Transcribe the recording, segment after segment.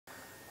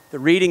The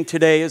reading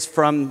today is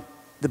from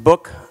the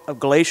book of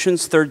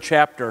Galatians, 3rd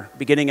chapter,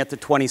 beginning at the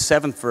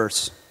 27th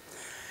verse.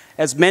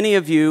 As many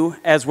of you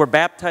as were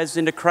baptized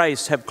into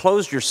Christ have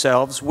clothed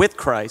yourselves with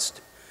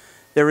Christ,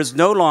 there is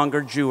no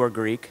longer Jew or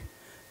Greek,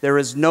 there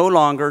is no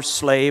longer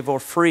slave or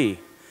free,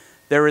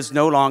 there is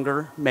no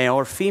longer male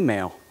or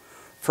female,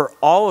 for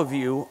all of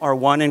you are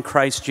one in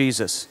Christ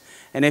Jesus.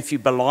 And if you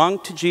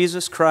belong to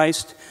Jesus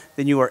Christ,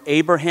 then you are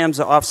Abraham's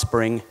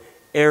offspring,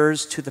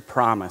 heirs to the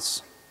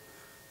promise.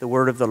 The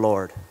word of the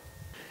Lord.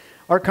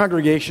 Our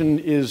congregation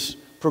is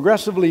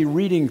progressively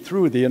reading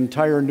through the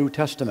entire New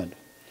Testament.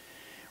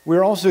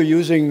 We're also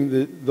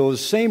using those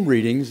same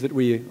readings that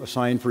we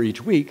assign for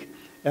each week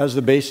as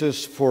the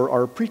basis for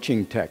our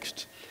preaching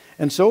text.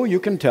 And so you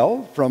can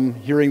tell from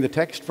hearing the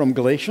text from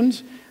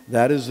Galatians,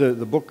 that is the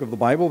book of the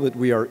Bible that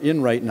we are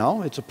in right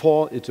now. It's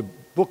a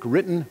book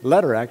written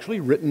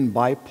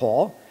by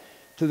Paul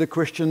to the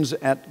Christians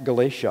at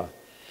Galatia.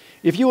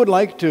 If you would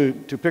like to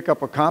pick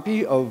up a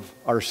copy of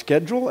our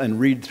schedule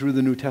and read through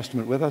the New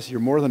Testament with us, you're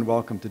more than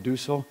welcome to do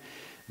so.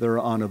 They're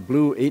on a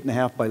blue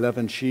 8.5 by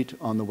 11 sheet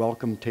on the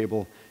welcome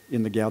table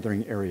in the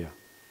gathering area.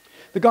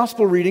 The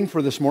gospel reading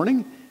for this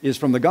morning is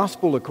from the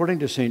Gospel according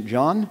to St.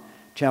 John,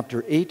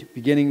 chapter 8,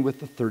 beginning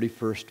with the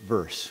 31st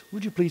verse.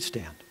 Would you please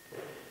stand?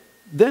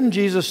 Then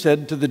Jesus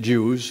said to the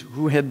Jews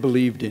who had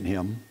believed in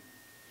him,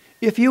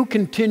 "If you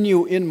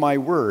continue in my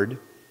word,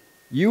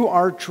 you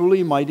are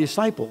truly my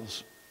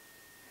disciples.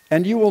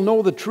 And you will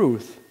know the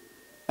truth,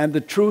 and the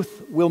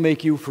truth will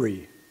make you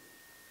free."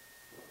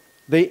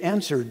 They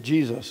answered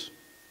Jesus,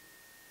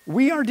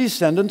 "We are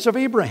descendants of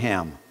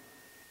Abraham,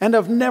 and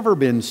have never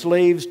been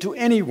slaves to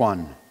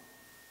anyone.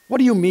 What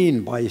do you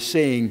mean by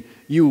saying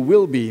you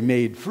will be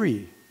made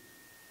free?"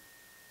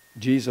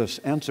 Jesus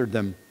answered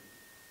them,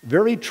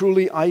 "Very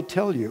truly I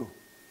tell you,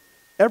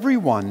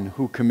 everyone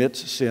who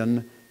commits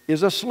sin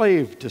is a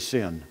slave to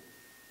sin.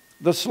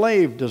 The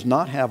slave does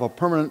not have a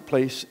permanent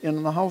place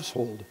in the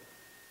household.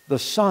 The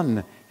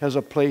Son has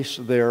a place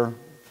there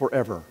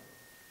forever.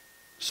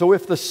 So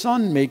if the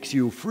Son makes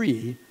you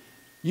free,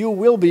 you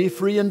will be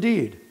free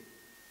indeed.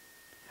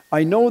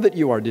 I know that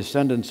you are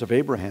descendants of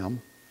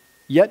Abraham,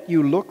 yet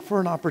you look for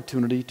an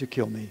opportunity to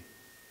kill me,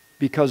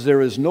 because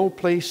there is no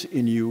place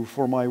in you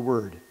for my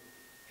word.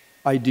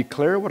 I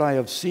declare what I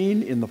have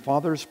seen in the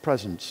Father's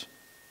presence.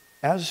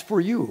 As for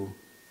you,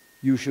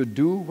 you should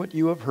do what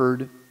you have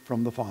heard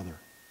from the Father."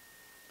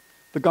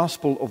 The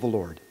Gospel of the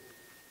Lord.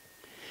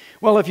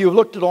 Well, if you've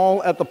looked at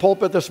all at the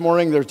pulpit this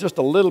morning, there's just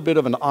a little bit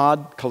of an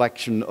odd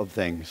collection of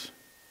things.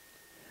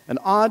 An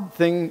odd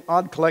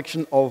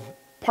collection of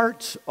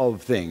parts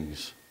of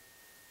things.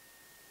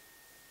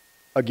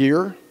 A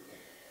gear,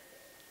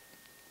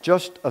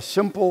 just a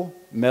simple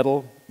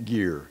metal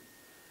gear.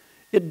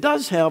 It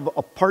does have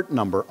a part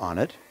number on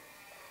it,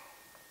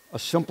 a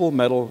simple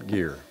metal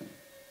gear.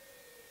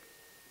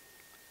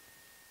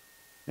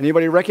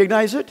 Anybody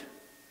recognize it?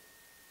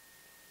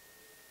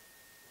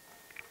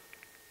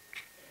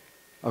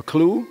 A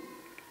clue?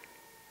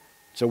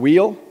 It's a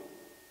wheel.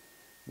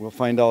 We'll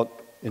find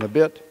out in a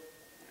bit.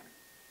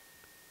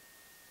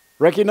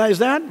 Recognize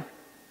that?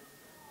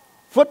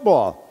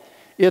 Football.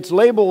 Its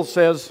label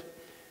says,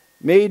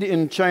 "Made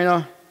in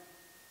China,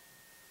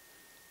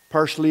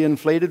 partially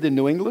inflated in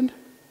New England."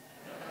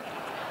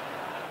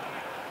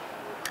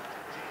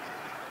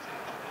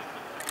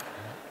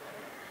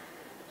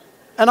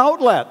 An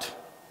outlet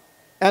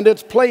and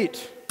its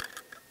plate.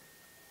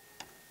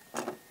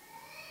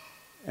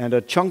 And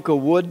a chunk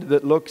of wood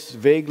that looks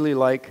vaguely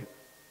like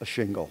a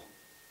shingle.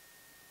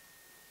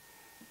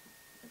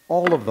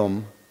 All of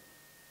them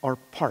are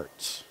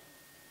parts.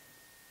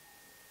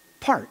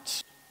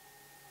 Parts.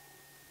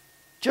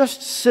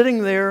 Just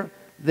sitting there,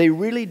 they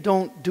really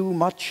don't do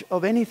much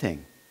of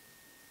anything.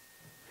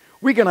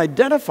 We can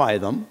identify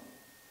them.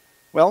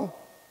 Well,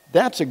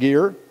 that's a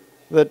gear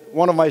that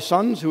one of my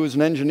sons, who is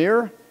an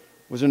engineer,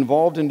 was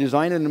involved in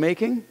designing and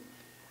making.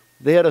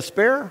 They had a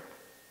spare.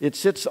 It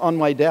sits on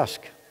my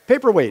desk.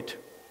 Paperweight.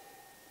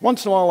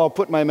 Once in a while, I'll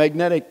put my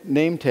magnetic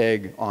name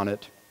tag on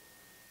it.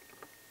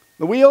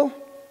 The wheel?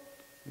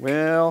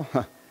 Well,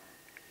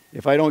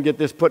 if I don't get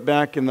this put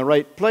back in the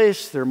right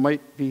place, there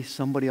might be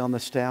somebody on the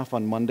staff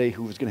on Monday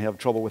who's going to have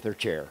trouble with their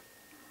chair.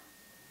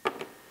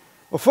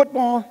 A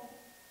football,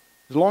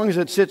 as long as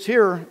it sits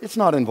here, it's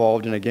not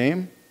involved in a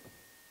game.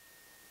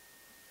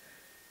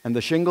 And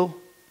the shingle,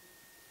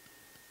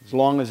 as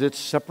long as it's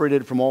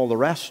separated from all the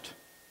rest,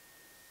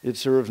 it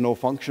serves no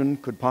function,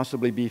 could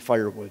possibly be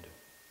firewood,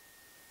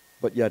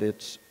 but yet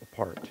it's a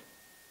part.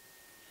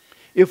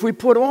 If we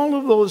put all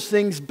of those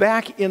things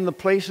back in the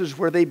places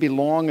where they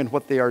belong and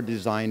what they are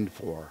designed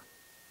for,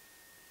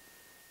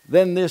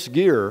 then this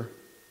gear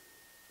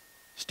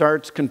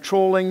starts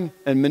controlling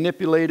and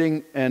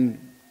manipulating and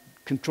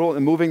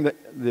moving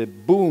the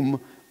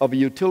boom of a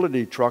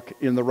utility truck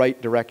in the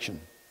right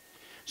direction.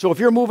 So if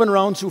you're moving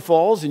around Sioux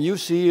Falls and you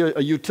see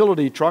a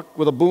utility truck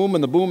with a boom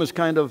and the boom is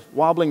kind of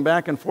wobbling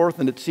back and forth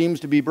and it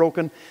seems to be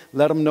broken,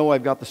 let them know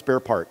I've got the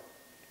spare part.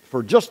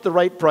 For just the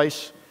right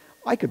price,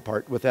 I could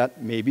part with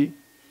that maybe,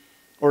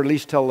 or at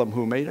least tell them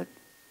who made it.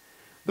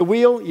 The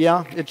wheel,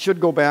 yeah, it should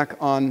go back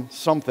on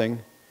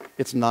something.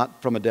 It's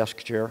not from a desk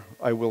chair,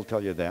 I will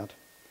tell you that.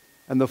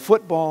 And the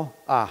football,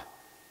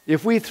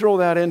 if we throw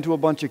that into a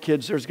bunch of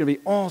kids, there's going to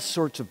be all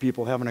sorts of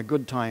people having a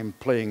good time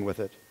playing with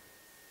it.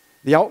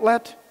 The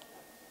outlet,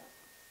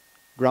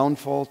 ground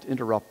fault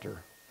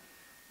interrupter.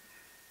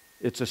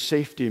 It's a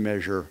safety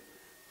measure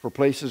for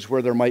places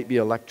where there might be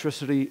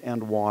electricity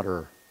and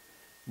water.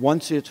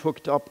 Once it's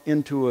hooked up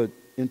into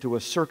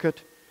a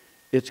circuit,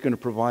 it's going to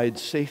provide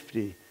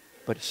safety.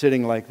 But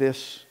sitting like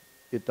this,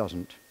 it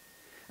doesn't.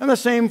 And the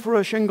same for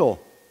a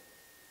shingle.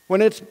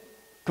 When it's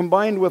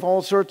combined with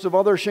all sorts of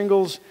other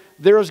shingles,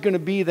 there's going to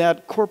be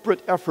that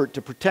corporate effort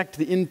to protect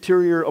the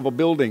interior of a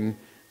building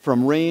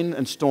from rain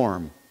and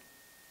storm,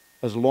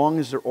 as long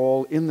as they're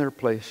all in their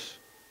place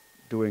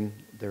doing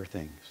their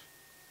things.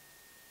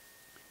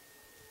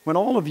 When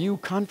all of you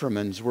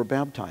confirmands were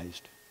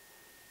baptized,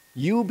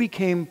 you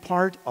became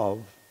part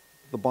of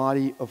the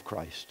body of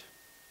Christ.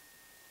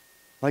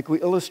 Like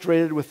we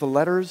illustrated with the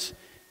letters,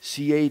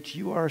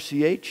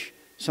 CHURCH,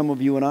 some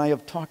of you and I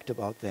have talked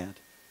about that.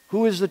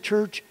 Who is the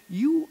church?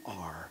 You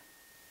are.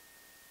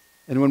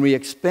 And when we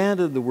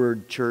expanded the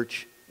word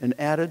church and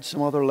added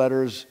some other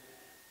letters,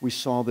 we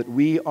saw that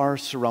we are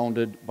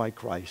surrounded by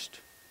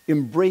Christ,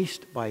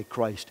 embraced by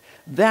Christ.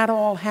 That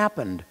all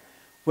happened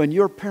when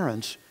your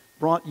parents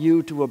brought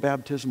you to a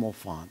baptismal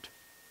font,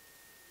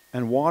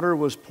 and water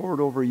was poured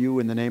over you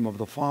in the name of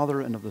the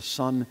Father and of the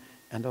Son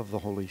and of the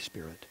Holy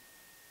Spirit.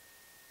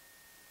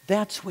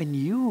 That's when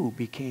you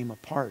became a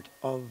part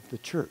of the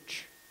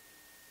church.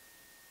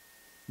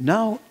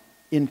 Now,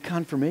 in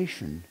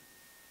confirmation,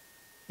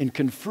 in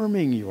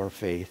confirming your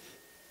faith,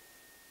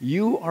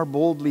 you are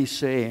boldly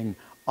saying,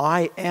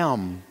 I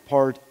am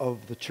part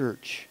of the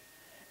church,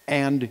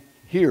 and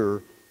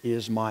here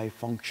is my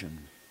function.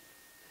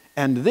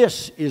 And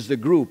this is the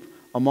group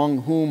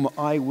among whom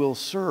I will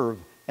serve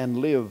and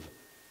live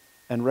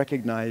and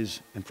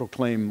recognize and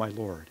proclaim my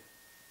Lord.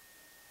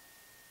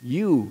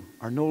 You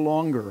are no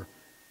longer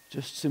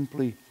just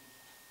simply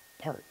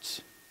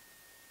parts.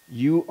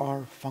 You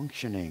are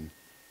functioning.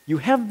 You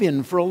have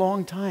been for a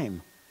long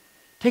time.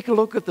 Take a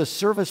look at the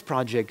service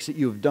projects that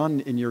you've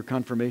done in your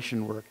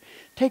confirmation work.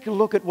 Take a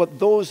look at what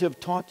those have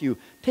taught you.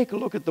 Take a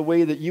look at the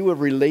way that you have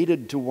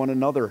related to one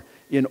another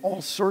in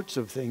all sorts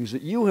of things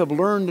that you have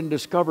learned and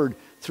discovered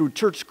through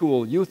church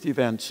school, youth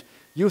events,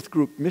 youth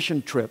group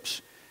mission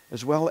trips,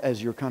 as well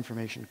as your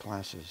confirmation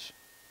classes.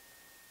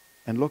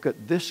 And look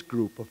at this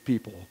group of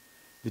people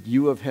that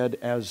you have had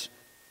as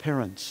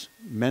parents,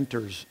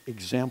 mentors,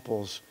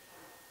 examples,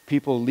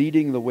 people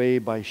leading the way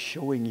by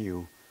showing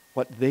you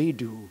what they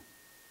do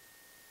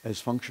as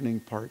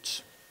functioning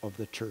parts of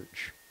the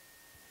church.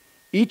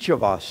 Each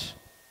of us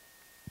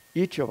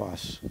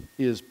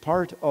is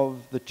part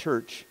of the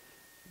church,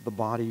 the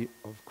body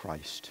of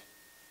Christ.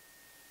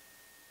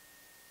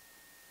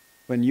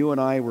 When you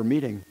and I were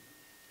meeting,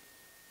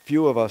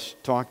 few of us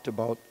talked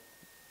about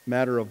the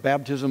matter of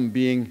baptism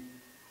being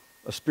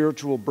a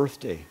spiritual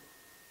birthday.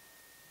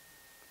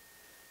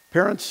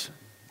 Parents,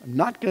 I'm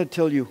not going to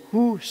tell you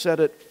who said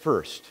it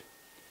first,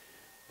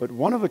 but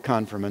one of the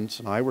confirmants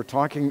and I were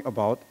talking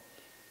about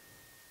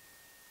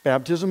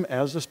baptism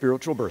as a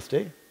spiritual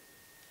birthday.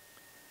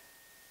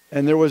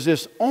 And there was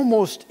this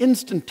almost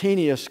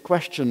instantaneous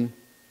question,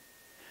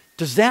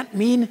 does that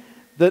mean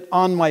that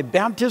on my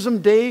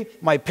baptism day,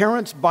 my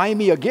parents buy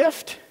me a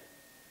gift?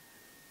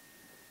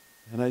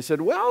 And I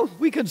said, well,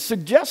 we could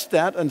suggest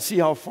that and see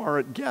how far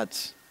it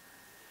gets.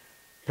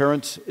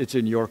 Parents, it's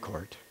in your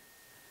court.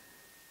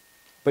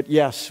 But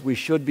yes, we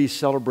should be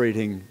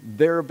celebrating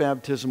their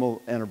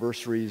baptismal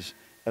anniversaries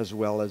as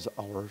well as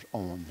our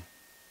own.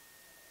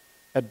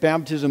 At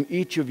baptism,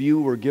 each of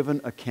you were given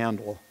a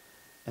candle,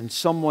 and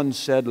someone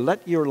said,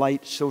 let your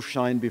light so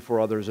shine before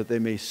others that they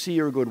may see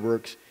your good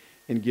works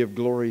and give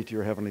glory to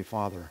your heavenly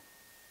Father.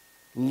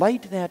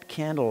 Light that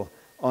candle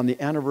on the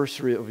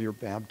anniversary of your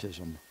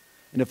baptism.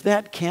 And if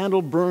that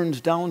candle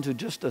burns down to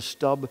just a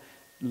stub,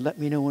 let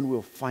me know and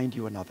we'll find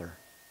you another.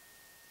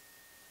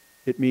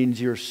 It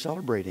means you're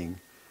celebrating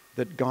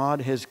that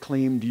God has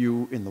claimed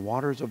you in the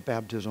waters of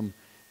baptism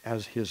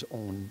as his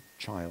own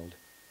child.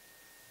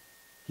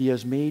 He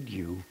has made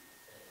you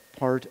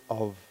part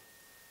of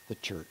the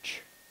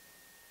church.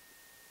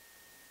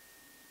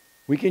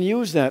 We can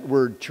use that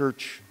word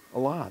church a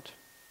lot,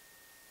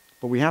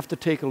 but we have to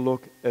take a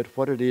look at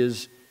what it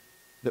is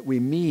that we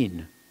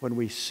mean when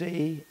we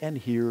say and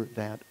hear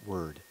that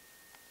word.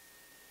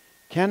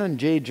 Canon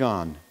J.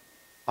 John,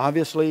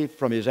 obviously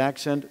from his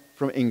accent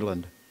from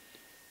England,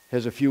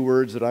 has a few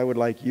words that I would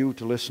like you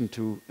to listen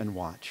to and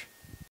watch.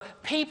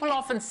 People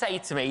often say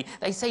to me,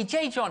 they say,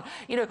 J. John,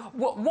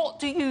 what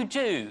do you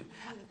do?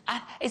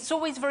 And it's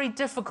always very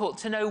difficult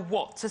to know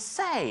what to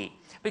say.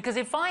 Because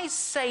if I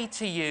say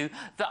to you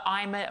that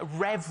I'm a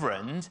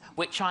reverend,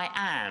 which I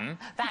am,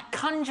 that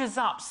conjures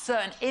up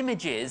certain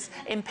images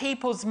in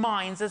people's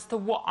minds as to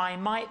what I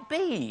might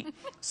be.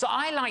 So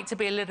I like to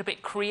be a little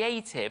bit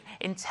creative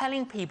in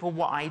telling people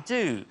what I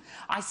do.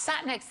 I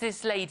sat next to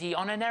this lady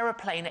on an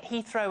aeroplane at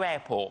Heathrow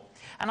Airport,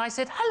 and I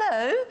said,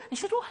 hello. And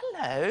she said, oh,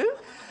 hello.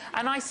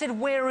 And I said,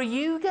 where are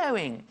you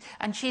going?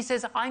 And she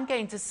says, I'm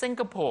going to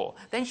Singapore.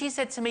 Then she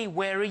said to me,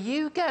 where are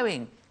you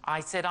going? I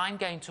said, I'm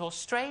going to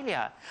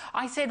Australia.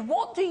 I said,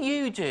 what do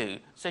you do?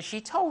 So she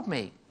told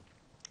me.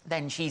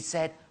 Then she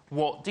said,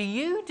 what do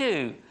you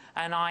do?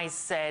 And I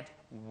said,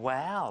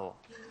 well,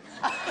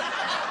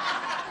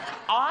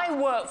 I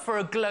work for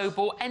a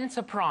global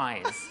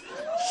enterprise.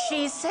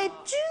 She said,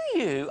 do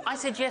you? I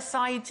said, yes,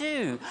 I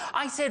do.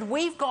 I said,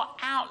 we've got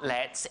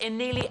outlets in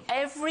nearly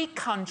every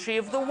country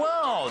of the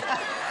world.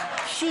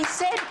 She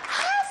said,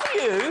 have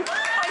you?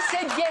 I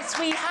said, yes,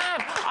 we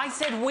have. I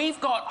said, we've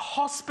got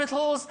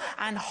hospitals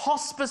and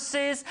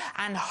hospices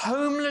and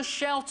homeless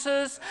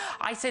shelters.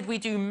 I said, we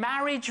do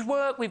marriage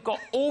work. We've got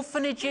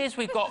orphanages.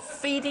 We've got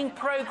feeding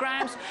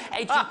programs,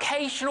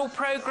 educational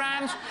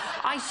programs.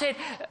 I said,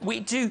 we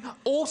do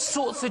all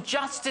sorts of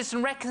justice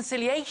and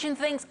reconciliation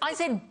things. I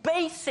said,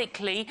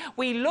 basically,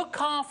 we look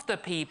after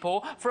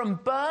people from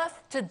birth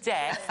to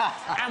death,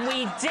 and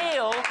we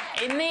deal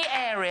in the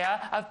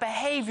area of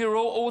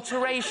behavioral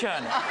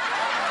alteration.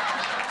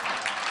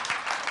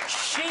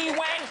 She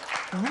went,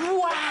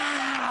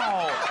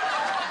 wow!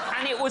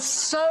 And it was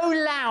so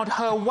loud,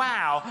 her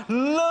wow,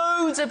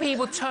 loads of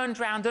people turned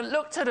around and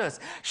looked at us.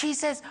 She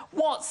says,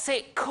 what's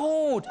it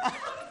called?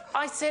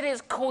 I said,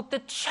 it's called the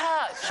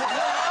church.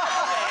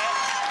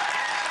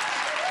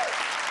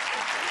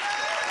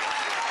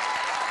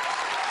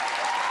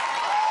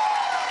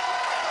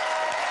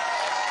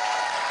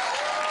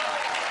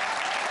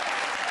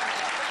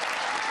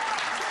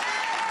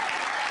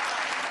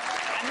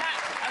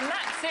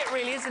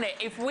 Really, isn't it?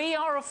 If we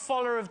are a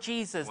follower of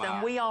Jesus,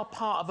 then we are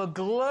part of a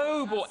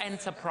global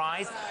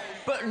enterprise.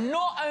 But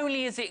not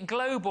only is it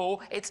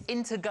global, it's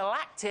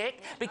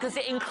intergalactic, because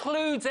it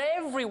includes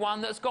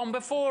everyone that's gone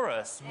before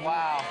us.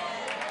 Wow.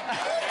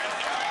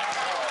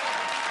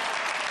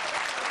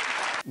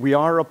 We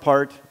are a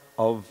part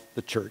of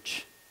the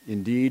church.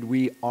 Indeed,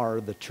 we are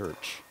the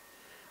church,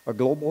 a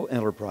global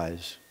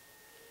enterprise.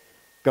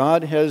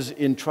 God has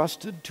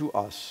entrusted to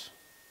us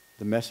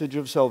the message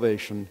of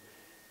salvation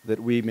that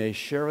we may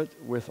share it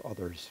with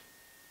others.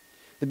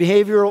 The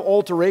behavioral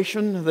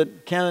alteration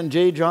that Canon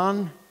J.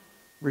 John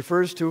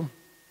refers to,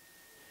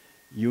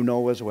 you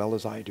know as well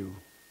as I do.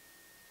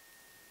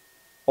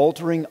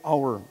 Altering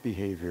our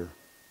behavior.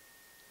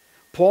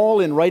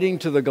 Paul, in writing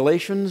to the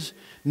Galatians,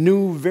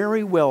 knew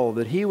very well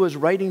that he was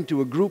writing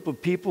to a group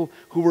of people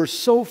who were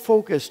so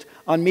focused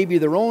on maybe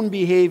their own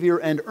behavior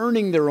and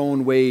earning their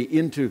own way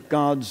into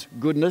God's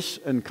goodness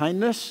and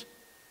kindness,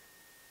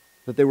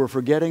 that they were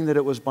forgetting that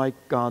it was by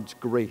God's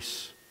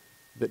grace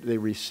that they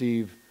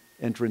receive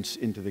entrance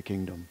into the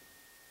kingdom.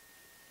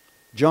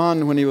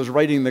 John, when he was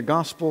writing the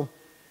gospel,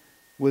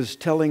 was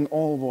telling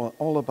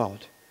all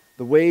about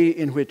the way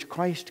in which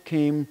Christ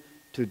came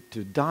to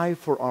die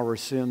for our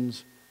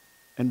sins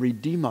and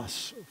redeem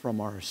us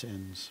from our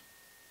sins.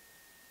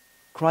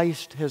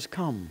 Christ has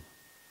come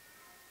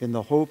in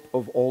the hope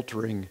of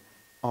altering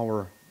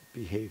our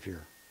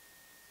behavior.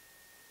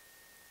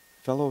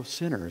 Fellow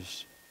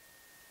sinners,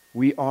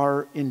 we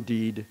are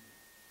indeed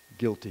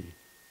guilty.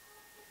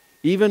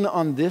 Even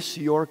on this,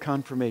 your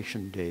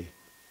confirmation day,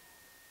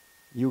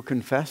 you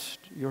confessed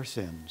your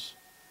sins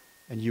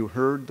and you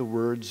heard the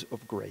words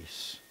of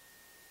grace,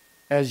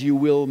 as you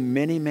will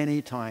many,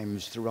 many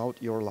times throughout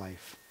your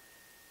life,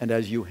 and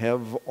as you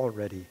have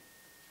already.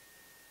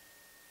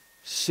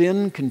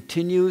 Sin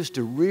continues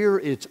to rear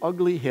its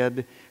ugly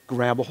head,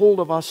 grab a hold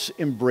of us,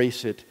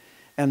 embrace it,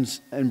 and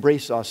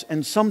embrace us.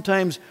 And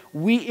sometimes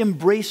we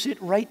embrace it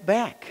right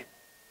back.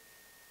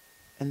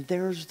 And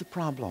there's the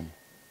problem.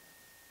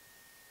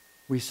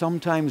 We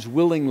sometimes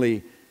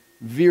willingly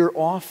veer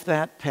off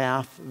that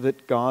path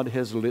that God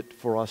has lit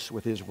for us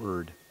with His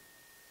Word.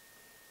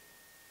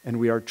 And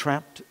we are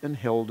trapped and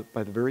held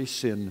by the very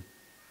sin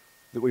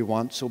that we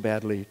want so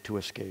badly to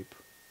escape.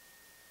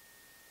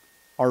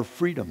 Our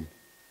freedom,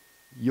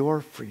 your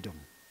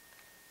freedom,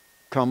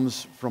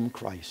 comes from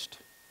Christ.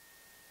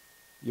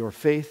 Your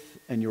faith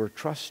and your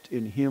trust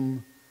in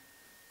Him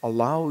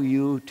allow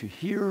you to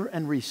hear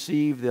and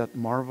receive that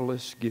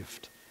marvelous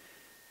gift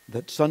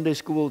that Sunday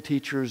school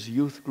teachers,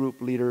 youth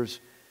group leaders,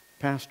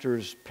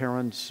 pastors,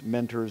 parents,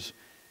 mentors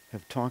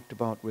have talked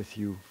about with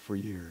you for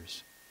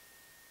years.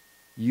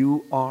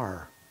 You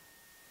are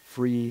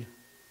free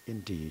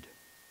indeed,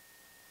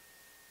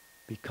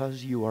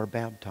 because you are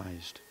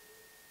baptized,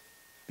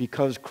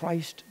 because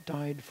Christ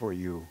died for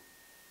you,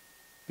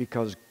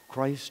 because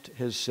Christ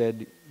has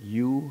said,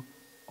 you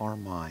are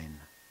mine.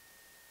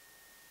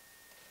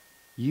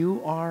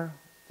 You are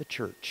the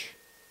church,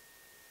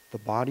 the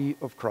body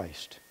of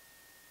Christ,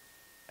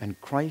 and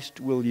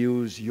Christ will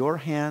use your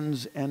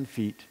hands and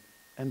feet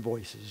and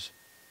voices,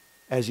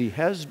 as He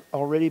has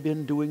already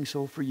been doing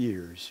so for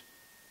years,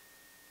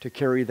 to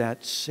carry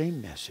that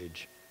same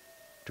message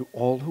to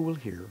all who will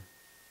hear,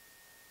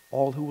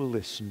 all who will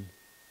listen,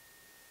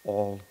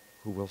 all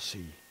who will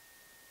see.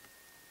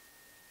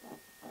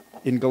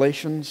 In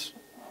Galatians,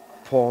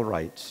 Paul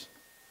writes,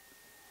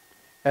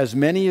 "As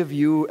many of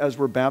you as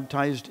were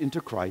baptized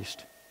into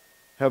Christ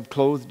have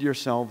clothed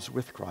yourselves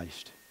with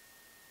Christ.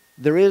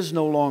 There is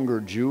no longer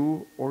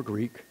Jew or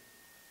Greek.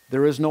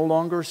 There is no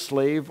longer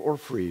slave or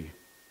free.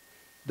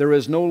 There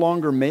is no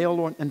longer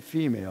male and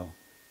female.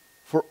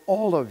 For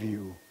all of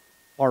you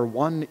are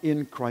one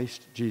in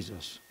Christ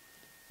Jesus.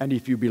 And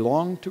if you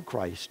belong to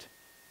Christ,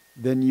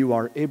 then you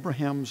are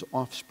Abraham's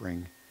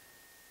offspring,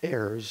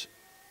 heirs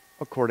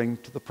according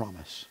to the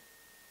promise."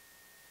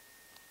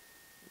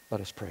 Let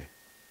us pray.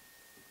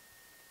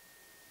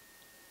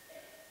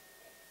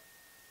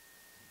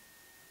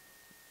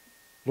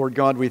 Lord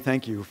God, we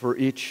thank you for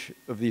each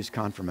of these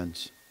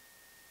confirmands,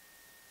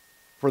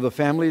 for the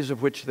families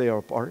of which they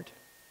are part,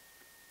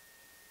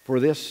 for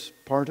this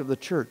part of the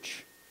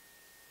church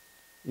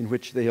in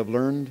which they have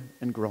learned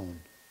and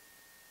grown.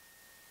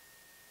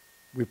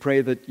 We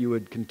pray that you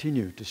would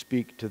continue to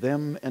speak to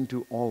them and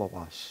to all of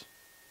us,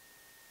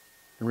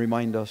 and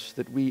remind us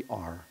that we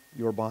are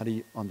your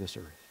body on this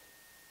earth.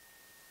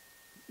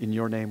 In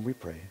your name we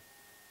pray.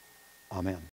 Amen.